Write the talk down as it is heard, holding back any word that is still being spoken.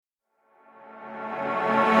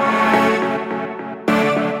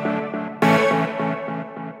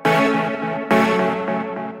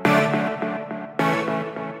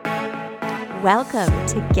Welcome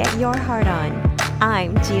to Get Your Heart On.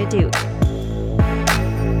 I'm Gia Duke.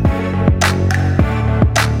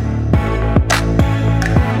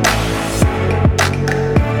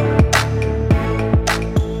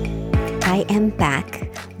 I am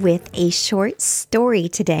back with a short story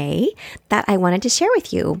today that I wanted to share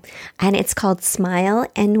with you, and it's called Smile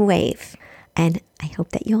and Wave, and I hope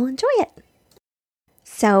that you'll enjoy it.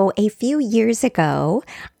 So a few years ago,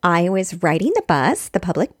 I was riding the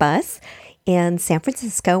public bus in San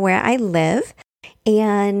Francisco where I live.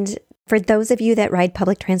 And for those of you that ride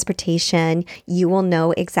public transportation, you will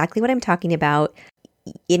know exactly what I'm talking about.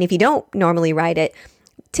 And if you don't normally ride it,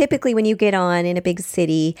 typically when you get on in a big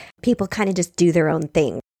city, people kind of just do their own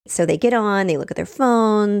thing. So they get on, they look at their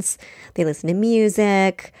phones, they listen to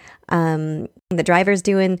music. The driver's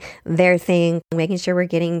doing their thing, making sure we're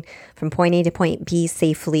getting from point A to point B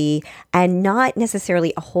safely, and not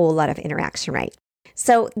necessarily a whole lot of interaction, right?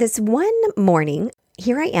 So this one morning,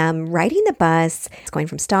 here I am riding the bus. It's going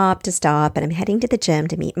from stop to stop, and I'm heading to the gym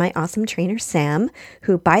to meet my awesome trainer, Sam,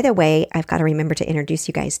 who, by the way, I've got to remember to introduce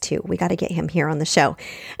you guys to. We got to get him here on the show.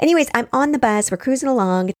 Anyways, I'm on the bus. We're cruising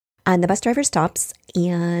along, and the bus driver stops,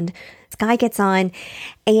 and this guy gets on,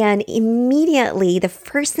 and immediately, the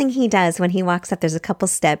first thing he does when he walks up, there's a couple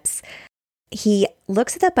steps, he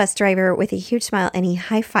looks at the bus driver with a huge smile, and he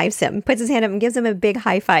high-fives him, puts his hand up and gives him a big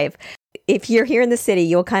high five. If you're here in the city,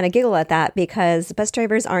 you'll kind of giggle at that because bus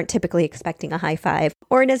drivers aren't typically expecting a high five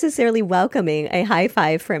or necessarily welcoming a high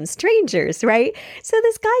five from strangers, right? So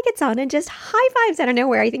this guy gets on and just high fives out of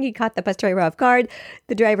nowhere. I think he caught the bus driver off guard.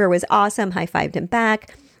 The driver was awesome, high fived him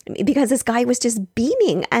back because this guy was just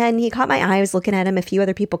beaming, and he caught my eye. I was looking at him. A few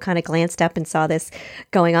other people kind of glanced up and saw this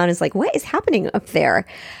going on. It's like, what is happening up there?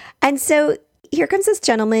 And so here comes this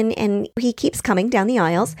gentleman, and he keeps coming down the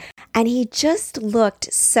aisles, and he just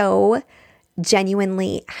looked so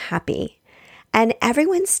genuinely happy. And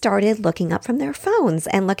everyone started looking up from their phones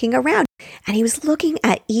and looking around, and he was looking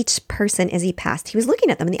at each person as he passed. He was looking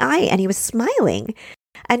at them in the eye, and he was smiling.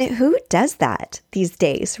 And who does that these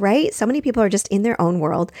days, right? So many people are just in their own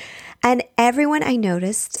world, and everyone I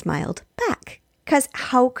noticed smiled back, because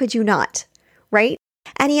how could you not, right?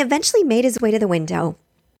 And he eventually made his way to the window.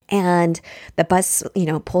 And the bus,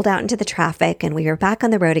 pulled out into the traffic, and we were back on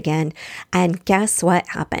the road again. And guess what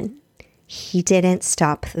happened? He didn't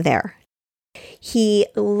stop there. He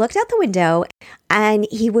looked out the window, and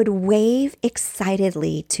he would wave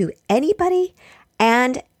excitedly to anybody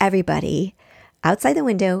and everybody outside the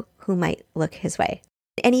window who might look his way.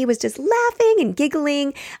 And he was just laughing and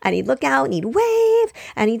giggling, and he'd look out and he'd wave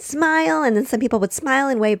and he'd smile. And then some people would smile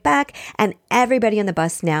and wave back. And everybody on the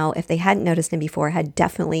bus now, if they hadn't noticed him before, had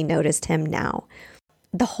definitely noticed him now.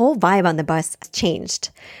 The whole vibe on the bus changed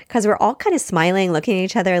because we're all kind of smiling, looking at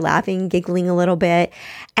each other, laughing, giggling a little bit,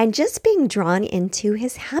 and just being drawn into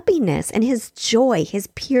his happiness and his joy, his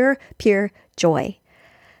pure, pure joy.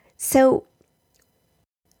 So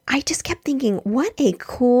I just kept thinking, what a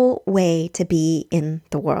cool way to be in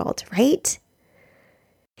the world, right?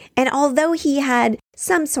 And although he had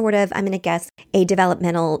some sort of, I'm going to guess, a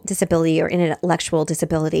developmental disability or an intellectual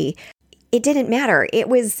disability, it didn't matter. It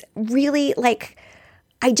was really like,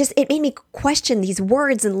 it made me question these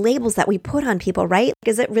words and labels that we put on people, right?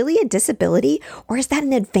 Is it really a disability, or is that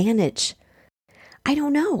an advantage? I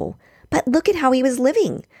don't know. But look at how he was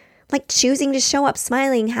living. Like choosing to show up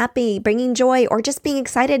smiling, happy, bringing joy, or just being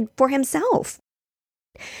excited for himself.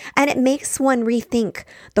 And it makes one rethink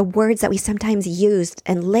the words that we sometimes use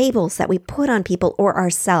and labels that we put on people or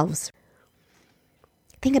ourselves.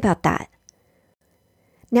 Think about that.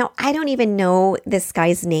 Now, I don't even know this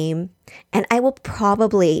guy's name, and I will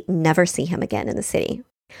probably never see him again in the city.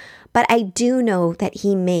 But I do know that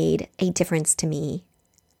he made a difference to me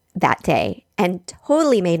that day and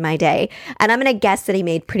totally made my day. And I'm going to guess that he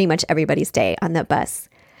made pretty much everybody's day on the bus.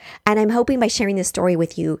 And I'm hoping by sharing this story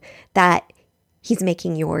with you that he's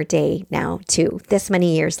making your day now too, this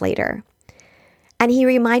many years later. And he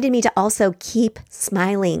reminded me to also keep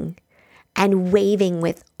smiling and waving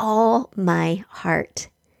with all my heart,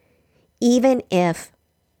 even if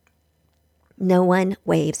no one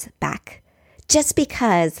waves back, just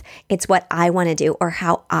because it's what I want to do or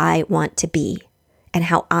how I want to be and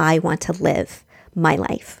how I want to live my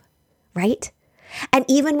life, right? And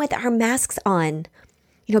even with our masks on,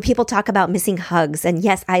 people talk about missing hugs. And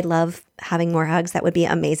yes, I love having more hugs. That would be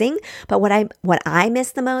amazing. But what I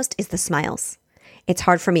miss the most is the smiles. It's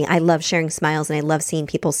hard for me. I love sharing smiles, and I love seeing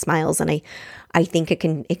people's smiles. And I think it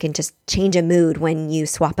can just change a mood when you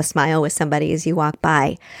swap a smile with somebody as you walk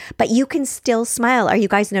by. But you can still smile. Are you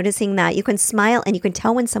guys noticing that? You can smile, and you can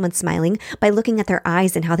tell when someone's smiling by looking at their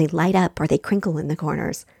eyes and how they light up or they crinkle in the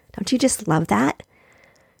corners. Don't you just love that?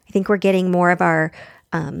 I think we're getting more of our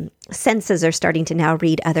senses are starting to now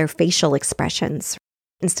read other facial expressions.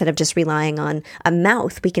 Instead of just relying on a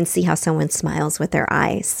mouth, we can see how someone smiles with their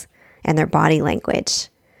eyes and their body language.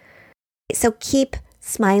 So keep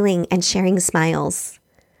smiling and sharing smiles.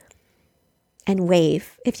 And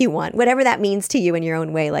wave if you want, whatever that means to you in your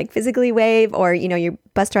own way, like physically wave, or, your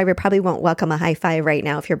bus driver probably won't welcome a high five right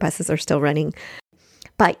now if your buses are still running,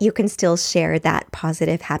 but you can still share that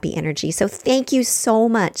positive, happy energy. So thank you so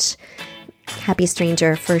much, happy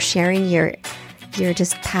stranger, for sharing your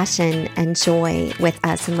just passion and joy with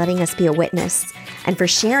us and letting us be a witness, and for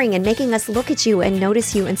sharing and making us look at you and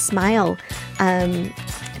notice you and smile,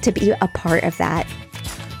 to be a part of that.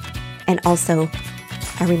 And also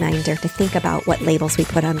a reminder to think about what labels we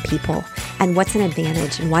put on people and what's an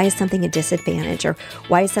advantage and why is something a disadvantage, or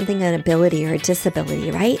why is something an ability or a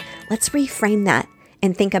disability, right? Let's reframe that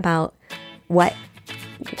and think about what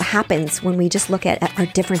happens when we just look at our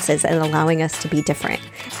differences and allowing us to be different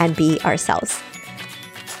and be ourselves.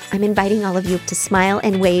 I'm inviting all of you to smile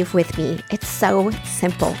and wave with me. It's so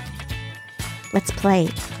simple. Let's play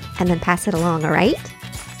and then pass it along, all right?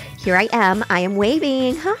 Here I am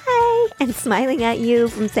waving, hi, and smiling at you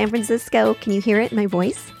from San Francisco. Can you hear it in my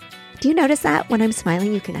voice? Do you notice that when I'm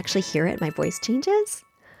smiling, you can actually hear it? My voice changes.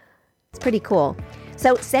 It's pretty cool.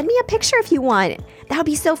 So send me a picture if you want. That would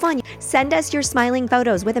be so fun. Send us your smiling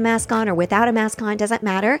photos with a mask on or without a mask on, doesn't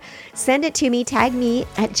matter. Send it to me, tag me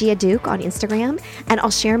at Gia Duke on Instagram, and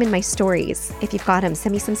I'll share them in my stories. If you've got them,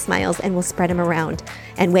 send me some smiles and we'll spread them around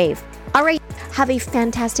and wave. All right, have a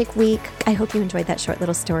fantastic week. I hope you enjoyed that short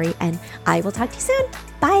little story, and I will talk to you soon.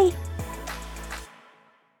 Bye.